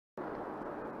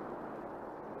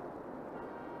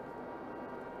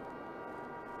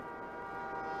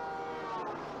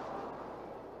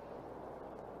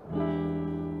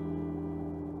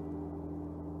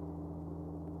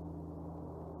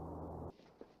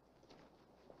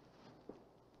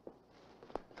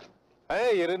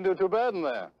Hey, you didn't do too bad in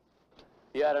there.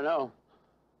 Yeah, I don't know.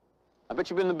 I bet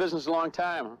you've been in the business a long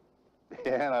time, huh?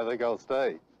 Yeah, and I think I'll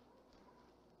stay.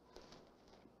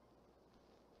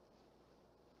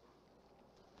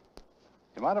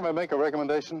 You mind if I make a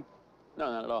recommendation?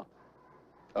 No, not at all.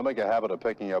 I'll make a habit of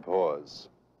picking up whores.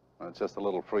 It's just a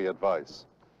little free advice.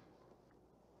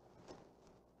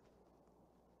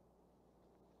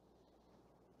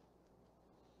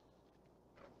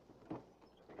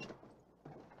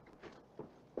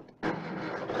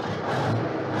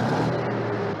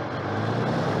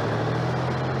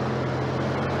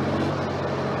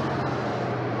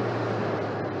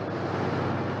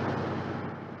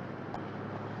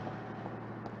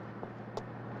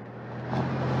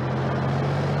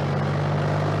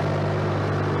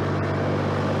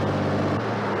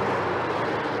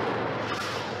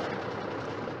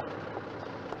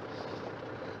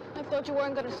 I thought you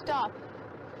weren't going to stop.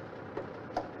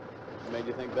 What made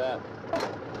you think that?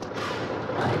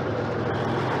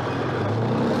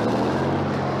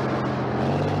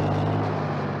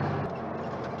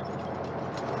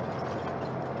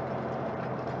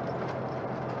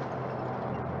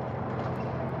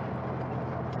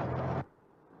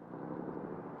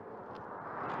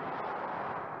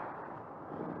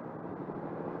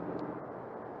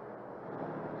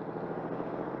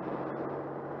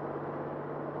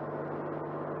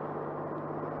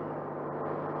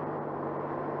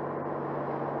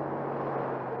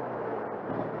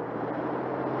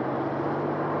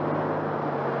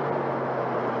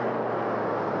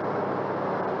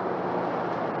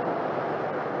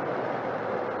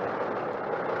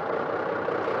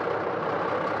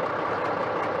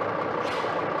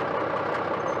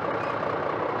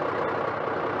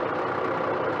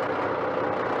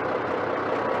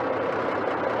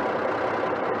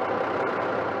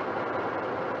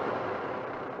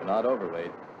 Not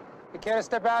overweight. You care to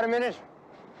step out a minute?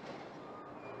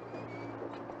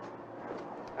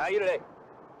 How are you today?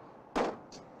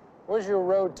 Where's your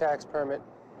road tax permit?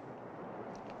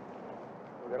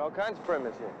 We got all kinds of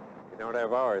permits here. You don't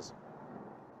have ours.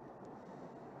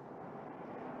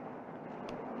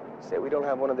 Say we don't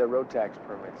have one of their road tax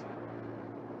permits.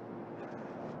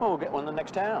 Well, we'll get one in the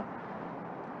next town.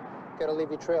 Gotta leave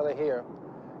your trailer here.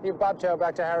 You bobtail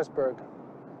back to Harrisburg.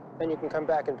 Then you can come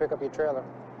back and pick up your trailer.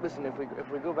 Listen, if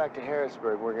we go back to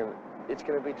Harrisburg, it's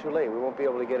gonna be too late. We won't be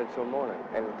able to get it till morning,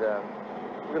 and we're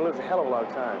gonna lose a hell of a lot of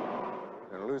time.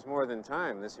 We're gonna lose more than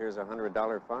time. This here's a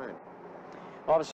 $100 fine. Officer,